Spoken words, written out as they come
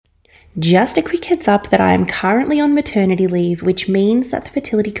Just a quick heads up that I am currently on maternity leave, which means that the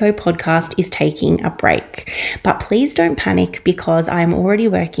Fertility Co podcast is taking a break. But please don't panic because I'm already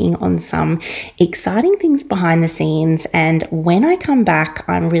working on some exciting things behind the scenes. And when I come back,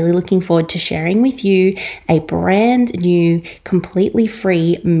 I'm really looking forward to sharing with you a brand new, completely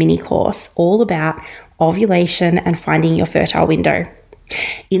free mini course all about ovulation and finding your fertile window.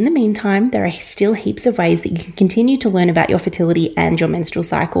 In the meantime, there are still heaps of ways that you can continue to learn about your fertility and your menstrual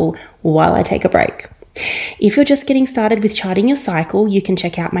cycle while I take a break. If you're just getting started with charting your cycle, you can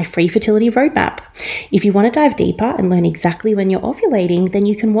check out my free fertility roadmap. If you want to dive deeper and learn exactly when you're ovulating, then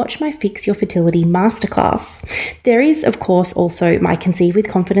you can watch my Fix Your Fertility Masterclass. There is, of course, also my Conceive with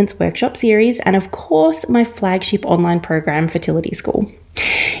Confidence workshop series and, of course, my flagship online program, Fertility School.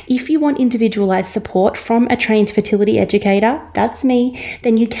 If you want individualized support from a trained fertility educator, that's me,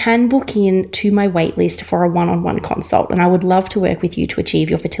 then you can book in to my waitlist for a one-on-one consult, and I would love to work with you to achieve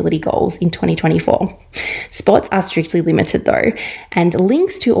your fertility goals in 2024. Spots are strictly limited though, and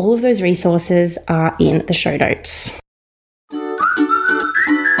links to all of those resources are in the show notes.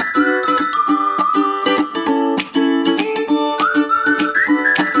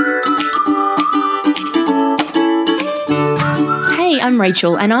 I'm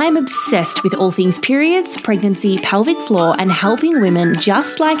Rachel, and I am obsessed with all things periods, pregnancy, pelvic floor, and helping women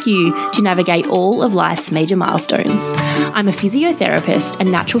just like you to navigate all of life's major milestones. I'm a physiotherapist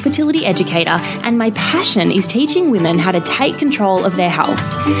and natural fertility educator, and my passion is teaching women how to take control of their health.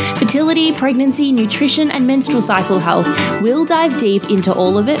 Fertility, pregnancy, nutrition, and menstrual cycle health. We'll dive deep into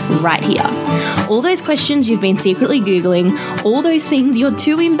all of it right here. All those questions you've been secretly Googling, all those things you're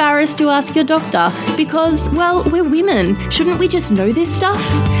too embarrassed to ask your doctor because, well, we're women. Shouldn't we just know this stuff?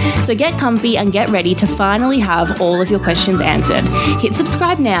 So get comfy and get ready to finally have all of your questions answered. Hit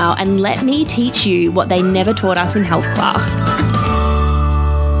subscribe now and let me teach you what they never taught us in health class.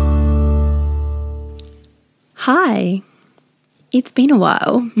 Hi. It's been a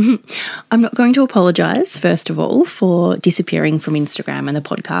while. I'm not going to apologise, first of all, for disappearing from Instagram and the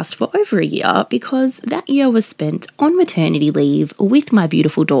podcast for over a year because that year was spent on maternity leave with my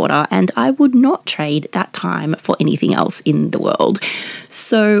beautiful daughter and I would not trade that time for anything else in the world.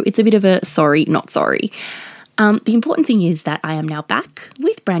 So it's a bit of a sorry, not sorry. The important thing is that I am now back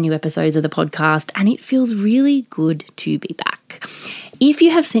with brand new episodes of the podcast and it feels really good to be back. If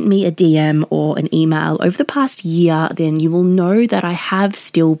you have sent me a DM or an email over the past year, then you will know that I have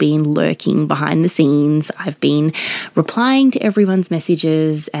still been lurking behind the scenes. I've been replying to everyone's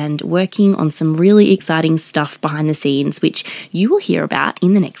messages and working on some really exciting stuff behind the scenes, which you will hear about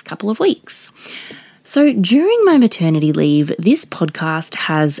in the next couple of weeks. So during my maternity leave, this podcast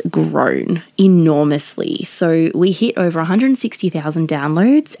has grown enormously. So we hit over 160,000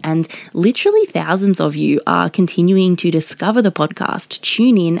 downloads and literally thousands of you are continuing to discover the podcast,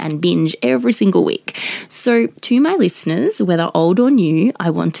 tune in and binge every single week. So to my listeners, whether old or new, I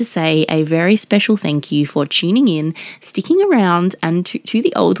want to say a very special thank you for tuning in, sticking around, and to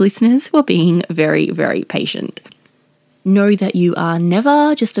the old listeners for being very, very patient. Know that you are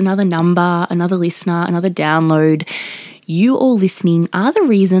never just another number, another listener, another download. You all listening are the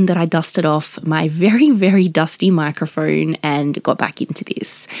reason that I dusted off my very, very dusty microphone and got back into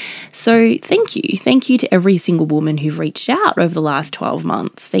this. So thank you. Thank you to every single woman who've reached out over the last 12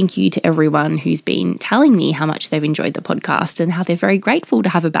 months. Thank you to everyone who's been telling me how much they've enjoyed the podcast and how they're very grateful to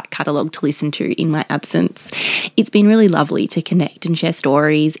have a back catalogue to listen to in my absence. It's been really lovely to connect and share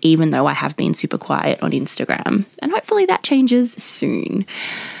stories, even though I have been super quiet on Instagram. And hopefully that changes soon.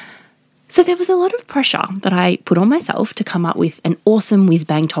 So there was a lot of pressure that I put on myself to come up with an awesome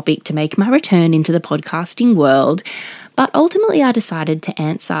whiz-bang topic to make my return into the podcasting world. But ultimately I decided to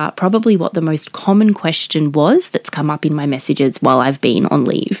answer probably what the most common question was that's come up in my messages while I've been on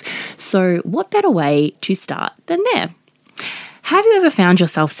leave. So what better way to start than there? Have you ever found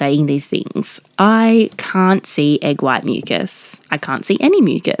yourself saying these things? I can't see egg white mucus. I can't see any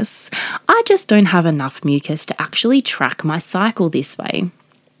mucus. I just don't have enough mucus to actually track my cycle this way.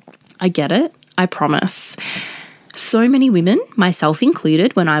 I get it, I promise. So many women, myself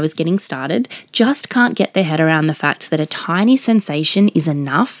included, when I was getting started, just can't get their head around the fact that a tiny sensation is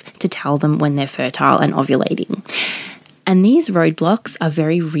enough to tell them when they're fertile and ovulating. And these roadblocks are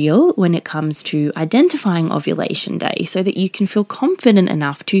very real when it comes to identifying ovulation day so that you can feel confident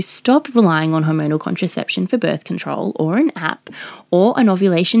enough to stop relying on hormonal contraception for birth control or an app or an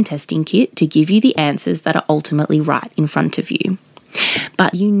ovulation testing kit to give you the answers that are ultimately right in front of you.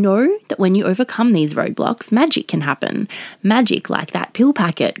 But you know that when you overcome these roadblocks, magic can happen. Magic like that pill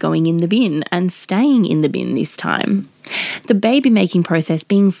packet going in the bin and staying in the bin this time. The baby making process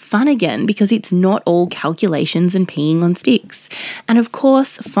being fun again because it's not all calculations and peeing on sticks. And of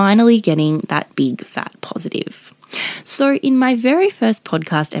course, finally getting that big fat positive. So in my very first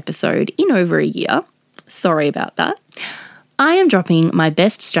podcast episode in over a year, sorry about that, I am dropping my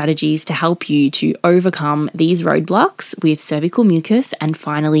best strategies to help you to overcome these roadblocks with cervical mucus and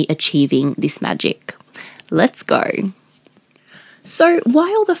finally achieving this magic. Let's go. So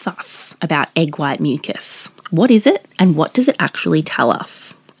why all the fuss about egg white mucus? What is it and what does it actually tell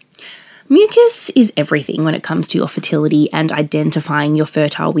us? Mucus is everything when it comes to your fertility and identifying your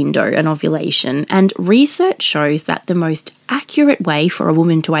fertile window and ovulation, and research shows that the most accurate way for a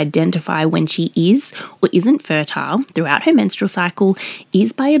woman to identify when she is or isn't fertile throughout her menstrual cycle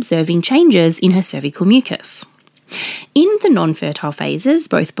is by observing changes in her cervical mucus. In the non-fertile phases,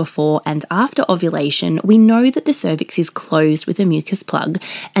 both before and after ovulation, we know that the cervix is closed with a mucus plug,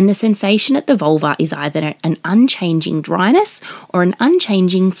 and the sensation at the vulva is either an unchanging dryness or an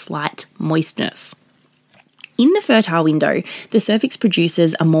unchanging slight moistness. In the fertile window, the cervix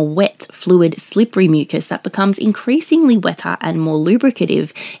produces a more wet, fluid, slippery mucus that becomes increasingly wetter and more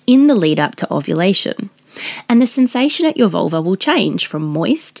lubricative in the lead up to ovulation. And the sensation at your vulva will change from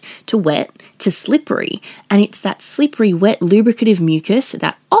moist to wet to slippery, and it's that slippery, wet, lubricative mucus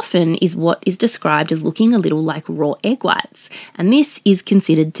that often is what is described as looking a little like raw egg whites, and this is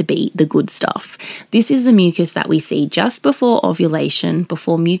considered to be the good stuff. This is the mucus that we see just before ovulation,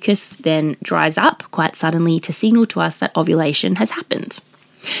 before mucus then dries up quite suddenly to signal to us that ovulation has happened.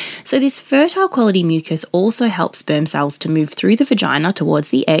 So this fertile quality mucus also helps sperm cells to move through the vagina towards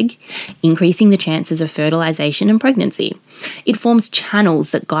the egg, increasing the chances of fertilization and pregnancy. It forms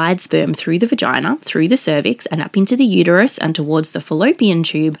channels that guide sperm through the vagina, through the cervix, and up into the uterus and towards the fallopian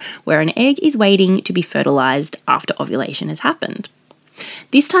tube, where an egg is waiting to be fertilized after ovulation has happened.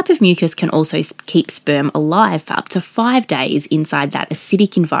 This type of mucus can also keep sperm alive for up to 5 days inside that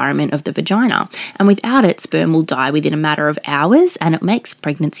acidic environment of the vagina, and without it, sperm will die within a matter of hours, and it makes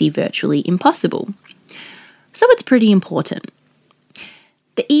pregnancy virtually impossible. So it's pretty important.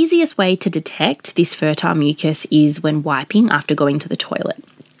 The easiest way to detect this fertile mucus is when wiping after going to the toilet.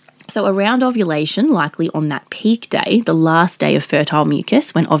 So around ovulation, likely on that peak day, the last day of fertile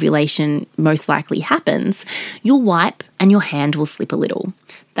mucus, when ovulation most likely happens, you'll wipe and your hand will slip a little.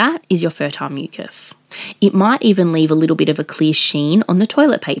 That is your fertile mucus. It might even leave a little bit of a clear sheen on the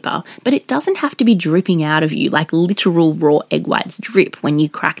toilet paper, but it doesn't have to be dripping out of you like literal raw egg whites drip when you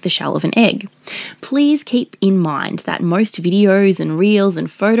crack the shell of an egg. Please keep in mind that most videos and reels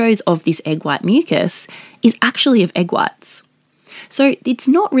and photos of this egg white mucus is actually of egg whites. So it's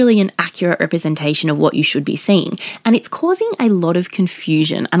not really an accurate representation of what you should be seeing, and it's causing a lot of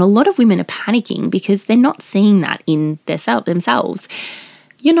confusion, and a lot of women are panicking because they're not seeing that in themselves.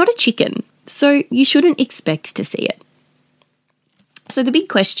 You're not a chicken, so you shouldn't expect to see it. So the big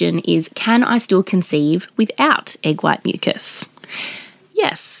question is, can I still conceive without egg white mucus?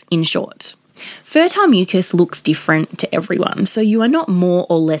 Yes, in short. Fertile mucus looks different to everyone, so you are not more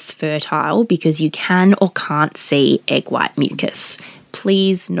or less fertile because you can or can't see egg white mucus.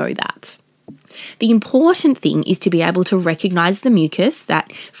 Please know that. The important thing is to be able to recognise the mucus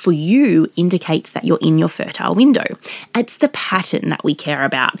that for you indicates that you're in your fertile window. It's the pattern that we care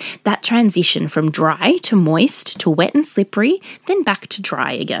about, that transition from dry to moist to wet and slippery, then back to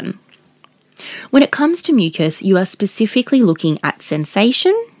dry again. When it comes to mucus, you are specifically looking at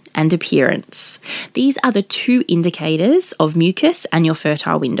sensation and appearance. These are the two indicators of mucus and your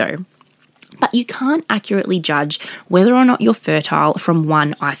fertile window. But you can't accurately judge whether or not you're fertile from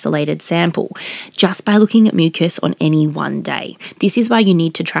one isolated sample, just by looking at mucus on any one day. This is why you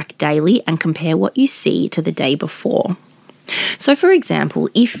need to track daily and compare what you see to the day before. So for example,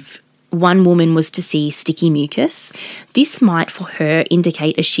 if one woman was to see sticky mucus, this might for her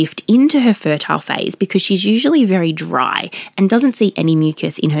indicate a shift into her fertile phase because she's usually very dry and doesn't see any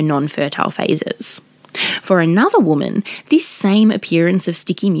mucus in her non-fertile phases. For another woman, this same appearance of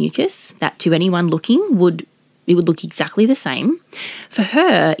sticky mucus, that to anyone looking it would look exactly the same. For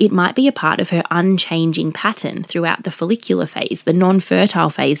her, it might be a part of her unchanging pattern throughout the follicular phase, the non-fertile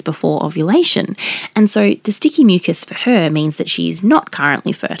phase before ovulation. And so the sticky mucus for her means that she is not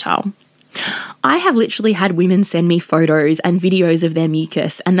currently fertile. I have literally had women send me photos and videos of their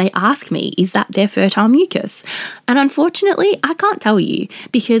mucus and they ask me, is that their fertile mucus? And unfortunately, I can't tell you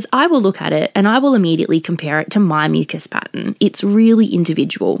because I will look at it and I will immediately compare it to my mucus pattern. It's really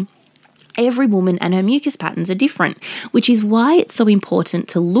individual. Every woman and her mucus patterns are different, which is why it's so important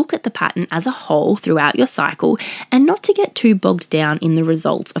to look at the pattern as a whole throughout your cycle and not to get too bogged down in the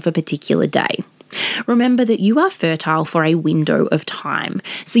results of a particular day. Remember that you are fertile for a window of time,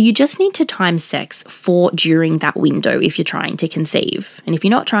 so you just need to time sex for during that window if you're trying to conceive. And if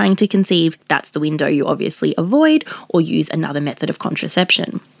you're not trying to conceive, that's the window you obviously avoid or use another method of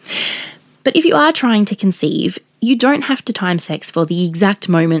contraception. But if you are trying to conceive, you don't have to time sex for the exact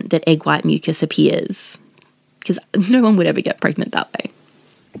moment that egg white mucus appears, because no one would ever get pregnant that way.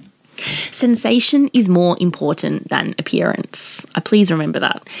 Sensation is more important than appearance. Please remember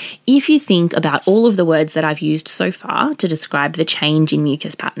that. If you think about all of the words that I've used so far to describe the change in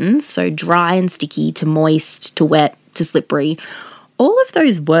mucus patterns, so dry and sticky to moist to wet to slippery, all of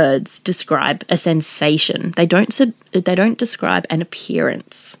those words describe a sensation. They don't describe an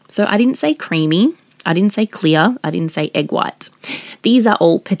appearance. So I didn't say creamy, I didn't say clear, I didn't say egg white. These are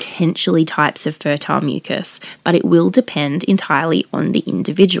all potentially types of fertile mucus, but it will depend entirely on the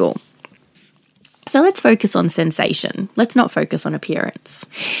individual. So let's focus on sensation. Let's not focus on appearance.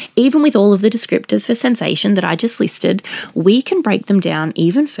 Even with all of the descriptors for sensation that I just listed, we can break them down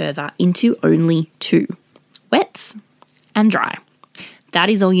even further into only two: wet and dry. That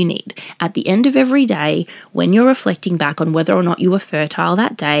is all you need. At the end of every day, when you're reflecting back on whether or not you were fertile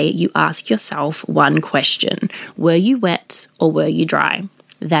that day, you ask yourself one question: were you wet or were you dry?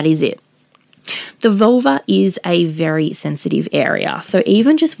 That is it. The vulva is a very sensitive area, so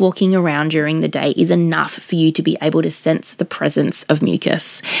even just walking around during the day is enough for you to be able to sense the presence of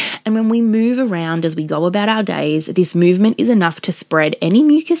mucus. And when we move around as we go about our days, this movement is enough to spread any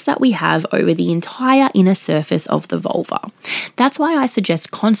mucus that we have over the entire inner surface of the vulva. That's why I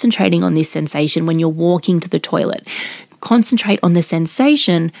suggest concentrating on this sensation when you're walking to the toilet. Concentrate on the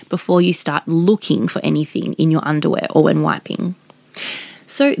sensation before you start looking for anything in your underwear or when wiping.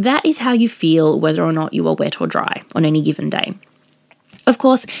 So that is how you feel whether or not you are wet or dry on any given day. Of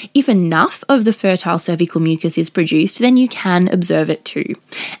course, if enough of the fertile cervical mucus is produced, then you can observe it too.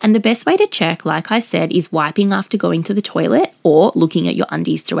 And the best way to check, like I said, is wiping after going to the toilet or looking at your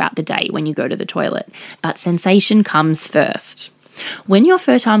undies throughout the day when you go to the toilet. But sensation comes first. When your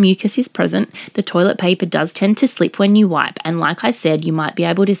fertile mucus is present, the toilet paper does tend to slip when you wipe, and like I said, you might be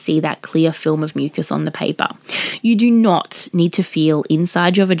able to see that clear film of mucus on the paper. You do not need to feel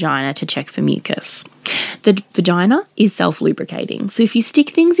inside your vagina to check for mucus. The vagina is self-lubricating, so if you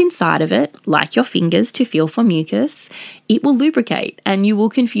stick things inside of it, like your fingers, to feel for mucus, it will lubricate, and you will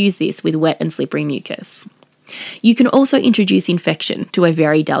confuse this with wet and slippery mucus. You can also introduce infection to a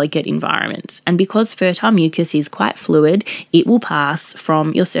very delicate environment, and because fertile mucus is quite fluid, it will pass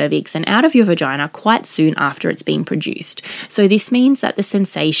from your cervix and out of your vagina quite soon after it's been produced. So this means that the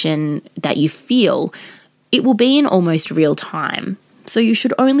sensation that you feel, it will be in almost real time. So you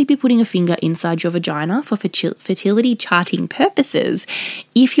should only be putting a finger inside your vagina for fertility charting purposes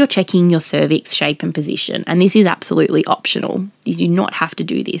if you're checking your cervix shape and position. And this is absolutely optional. You do not have to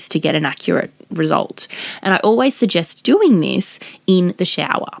do this to get an accurate result. And I always suggest doing this in the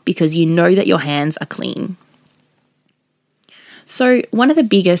shower because you know that your hands are clean. So one of the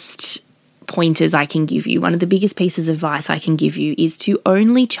biggest pointers I can give you, one of the biggest pieces of advice I can give you is to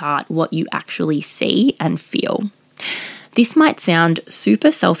only chart what you actually see and feel. This might sound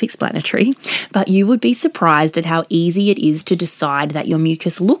super self-explanatory, but you would be surprised at how easy it is to decide that your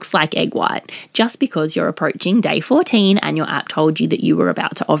mucus looks like egg white just because you're approaching day 14 and your app told you that you were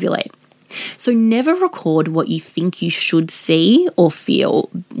about to ovulate. So never record what you think you should see or feel,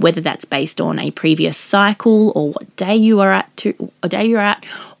 whether that's based on a previous cycle or what day you are at,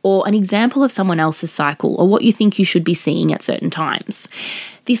 or an example of someone else's cycle or what you think you should be seeing at certain times.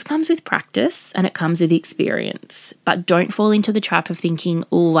 This comes with practice and it comes with experience, but don't fall into the trap of thinking,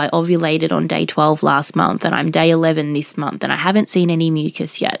 oh, I ovulated on day 12 last month and I'm day 11 this month and I haven't seen any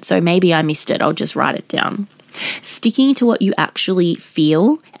mucus yet, so maybe I missed it, I'll just write it down. Sticking to what you actually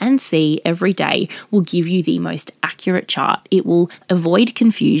feel and see every day will give you the most accurate chart. It will avoid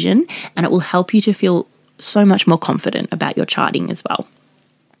confusion and it will help you to feel so much more confident about your charting as well.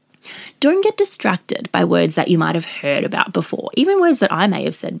 Don't get distracted by words that you might have heard about before, even words that I may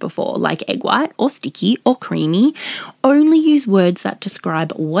have said before, like egg white or sticky or creamy. Only use words that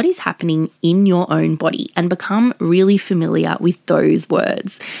describe what is happening in your own body and become really familiar with those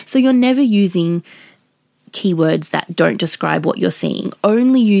words. So you're never using keywords that don't describe what you're seeing.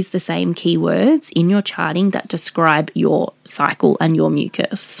 Only use the same keywords in your charting that describe your cycle and your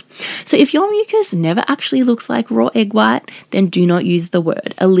mucus. So if your mucus never actually looks like raw egg white, then do not use the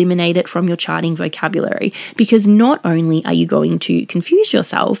word. Eliminate it from your charting vocabulary, because not only are you going to confuse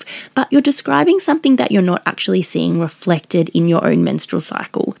yourself, but you're describing something that you're not actually seeing reflected in your own menstrual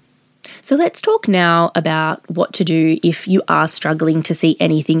cycle. So let's talk now about what to do if you are struggling to see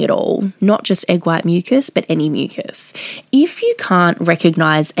anything at all, not just egg white mucus, but any mucus. If you can't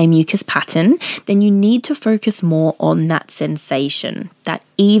recognize a mucus pattern, then you need to focus more on that sensation that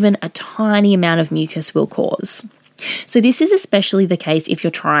even a tiny amount of mucus will cause. So this is especially the case if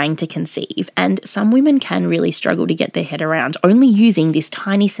you're trying to conceive, and some women can really struggle to get their head around only using this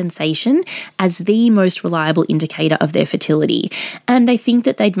tiny sensation as the most reliable indicator of their fertility, and they think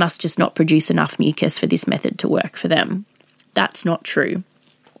that they must just not produce enough mucus for this method to work for them. That's not true.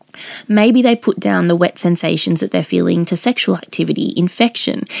 Maybe they put down the wet sensations that they're feeling to sexual activity,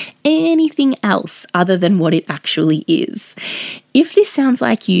 infection, anything else other than what it actually is. If this sounds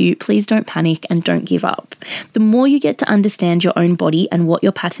like you, please don't panic and don't give up. The more you get to understand your own body and what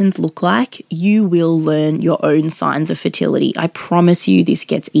your patterns look like, you will learn your own signs of fertility. I promise you this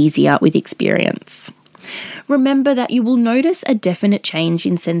gets easier with experience. Remember that you will notice a definite change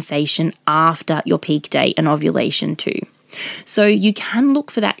in sensation after your peak day and ovulation too. So you can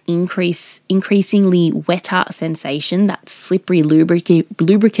look for that increasingly wetter sensation, that slippery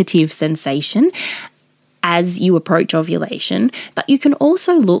lubricative sensation as you approach ovulation, but you can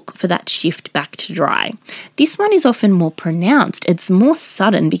also look for that shift back to dry. This one is often more pronounced. It's more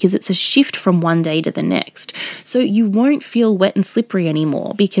sudden because it's a shift from one day to the next. So you won't feel wet and slippery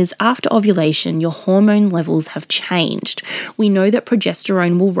anymore because after ovulation, your hormone levels have changed. We know that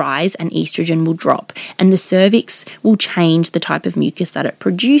progesterone will rise and estrogen will drop, and the cervix will change the type of mucus that it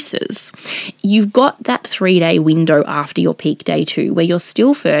produces. You've got that 3-day window after your peak day too, where you're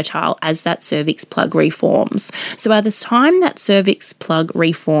still fertile as that cervix plug reforms. So by the time that cervix plug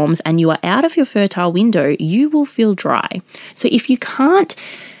reforms and you are out of your fertile window, you will feel dry. So if you can't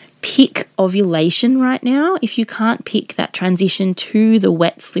pick ovulation right now, if you can't pick that transition to the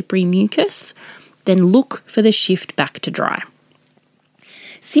wet, slippery mucus, then look for the shift back to dry.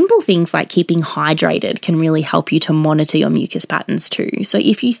 Simple things like keeping hydrated can really help you to monitor your mucus patterns too. So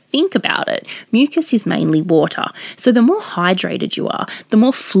if you think about it, mucus is mainly water. So the more hydrated you are, the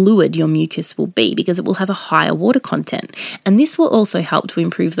more fluid your mucus will be because it will have a higher water content. And this will also help to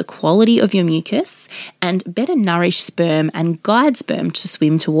improve the quality of your mucus and better nourish sperm and guide sperm to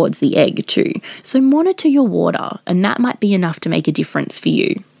swim towards the egg too. So monitor your water, and that might be enough to make a difference for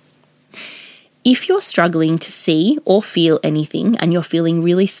you. If you're struggling to see or feel anything and you're feeling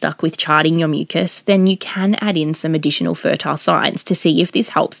really stuck with charting your mucus, then you can add in some additional fertile signs to see if this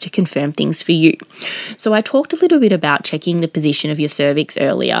helps to confirm things for you. So I talked a little bit about checking the position of your cervix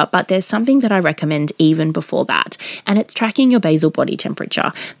earlier, but there's something that I recommend even before that, and it's tracking your basal body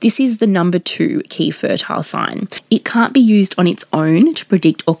temperature. This is the number 2 key fertile sign. It can't be used on its own to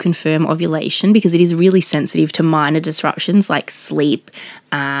predict or confirm ovulation because it is really sensitive to minor disruptions like sleep,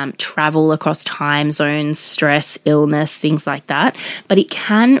 travel across time zones, stress, illness, things like that. But it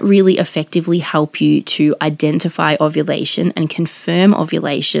can really effectively help you to identify ovulation and confirm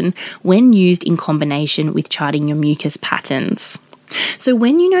ovulation when used in combination with charting your mucus patterns. So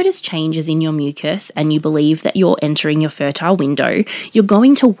when you notice changes in your mucus and you believe that you're entering your fertile window, you're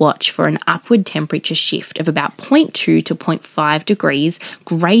going to watch for an upward temperature shift of about 0.2 to 0.5 degrees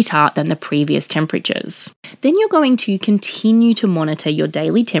greater than the previous temperatures. Then you're going to continue to monitor your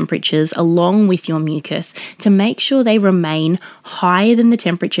daily temperatures along with your mucus to make sure they remain higher than the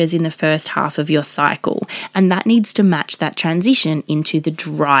temperatures in the first half of your cycle, and that needs to match that transition into the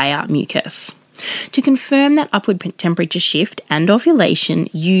drier mucus. To confirm that upward temperature shift and ovulation,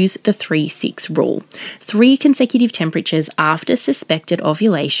 use the 3-6 rule. 3 consecutive temperatures after suspected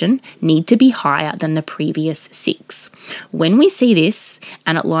ovulation need to be higher than the previous 6. When we see this,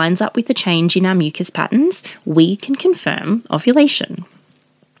 and it lines up with the change in our mucus patterns, we can confirm ovulation.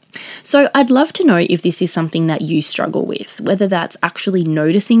 So I'd love to know if this is something that you struggle with, whether that's actually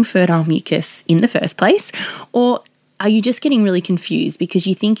noticing fertile mucus in the first place, or are you just getting really confused because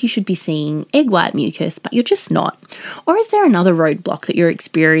you think you should be seeing egg white mucus, but you're just not? Or is there another roadblock that you're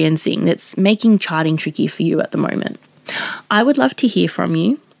experiencing that's making charting tricky for you at the moment? I would love to hear from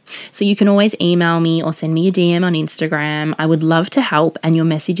you. So you can always email me or send me a DM on Instagram. I would love to help, and your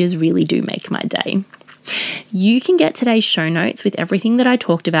messages really do make my day. You can get today's show notes with everything that I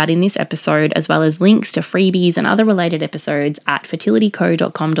talked about in this episode, as well as links to freebies and other related episodes at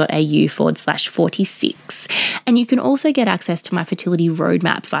fertilityco.com.au/46. And you can also get access to my fertility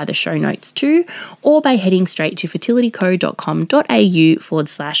roadmap via the show notes too, or by heading straight to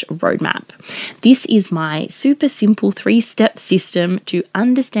fertilityco.com.au/roadmap. This is my super simple 3-step system to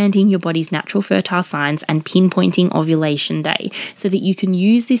understanding your body's natural fertile signs and pinpointing ovulation day so that you can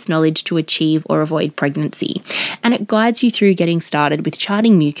use this knowledge to achieve or avoid pregnancy. And it guides you through getting started with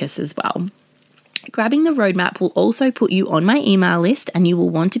charting mucus as well. Grabbing the roadmap will also put you on my email list, and you will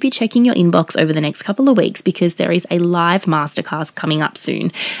want to be checking your inbox over the next couple of weeks because there is a live masterclass coming up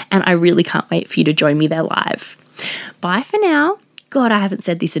soon, and I really can't wait for you to join me there live. Bye for now. God, I haven't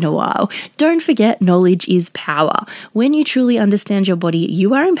said this in a while. Don't forget, knowledge is power. When you truly understand your body,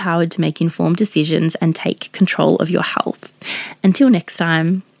 you are empowered to make informed decisions and take control of your health. Until next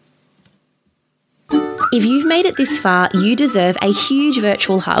time. If you've made it this far, you deserve a huge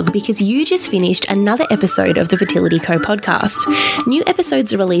virtual hug because you just finished another episode of the Fertility Co podcast. New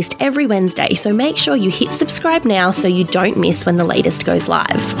episodes are released every Wednesday, so make sure you hit subscribe now so you don't miss when the latest goes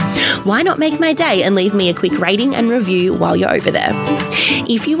live. Why not make my day and leave me a quick rating and review while you're over there?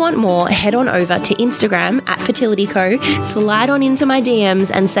 If you want more, head on over to Instagram at Fertility Co, slide on into my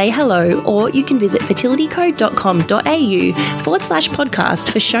DMs and say hello, or you can visit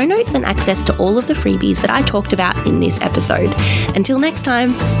fertilityco.com.au/podcast for show notes and access to all of the freebies that I talked about in this episode. Until next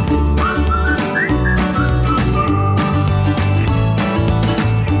time.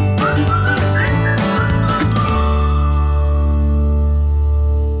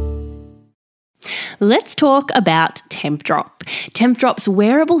 Let's talk about Tempdrop. Tempdrop's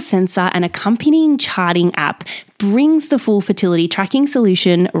wearable sensor and accompanying charting app brings the full fertility tracking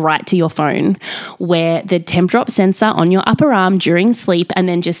solution right to your phone. Wear the Tempdrop sensor on your upper arm during sleep and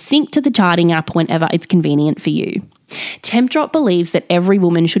then just sync to the charting app whenever it's convenient for you. Tempdrop believes that every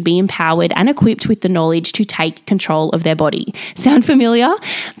woman should be empowered and equipped with the knowledge to take control of their body. Sound familiar?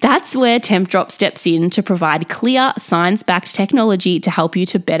 That's where Tempdrop steps in to provide clear, science-backed technology to help you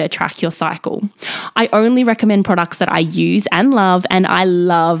to better track your cycle. I only recommend products that I use and I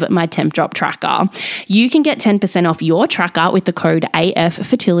love my Tempdrop tracker. You can get 10% off your tracker with the code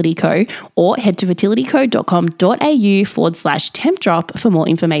AFFertilityCo or head to fertilityco.com.au/Tempdrop for more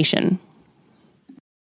information.